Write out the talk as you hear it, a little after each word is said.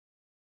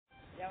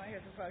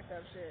some fucked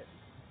up shit.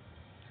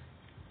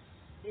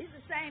 These are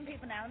the same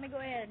people now. Let me go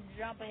ahead and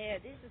jump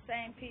ahead. These are the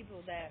same people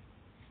that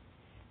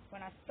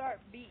when I start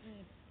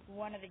beating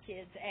one of the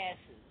kids'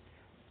 asses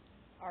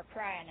are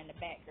crying in the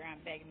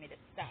background begging me to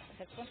stop.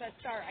 Because once I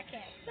start, I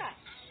can't stop.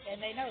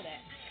 And they know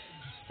that.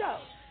 So,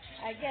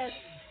 I guess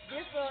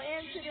this little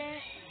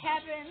incident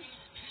happened,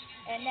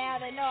 and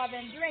now they know I've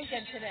been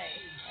drinking today.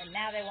 And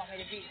now they want me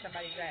to beat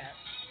somebody's ass.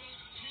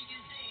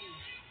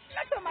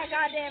 I'm not putting my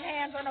goddamn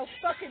hands on no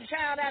fucking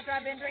child after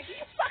I've been drinking.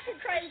 You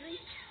fucking crazy.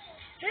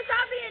 Bitch,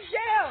 I'll be in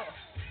jail.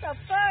 The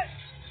fuck?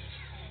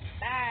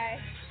 Bye.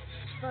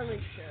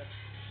 Felicia,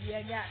 you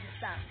got to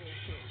stop this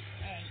shit.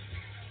 And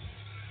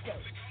go.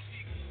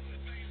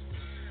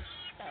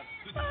 The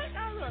fuck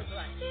I look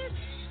like this?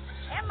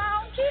 And my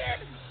own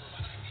kid?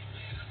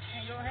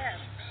 Ain't gonna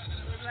happen.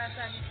 When was the last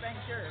time you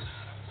spanked yours?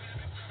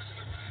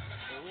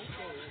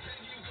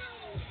 Okay.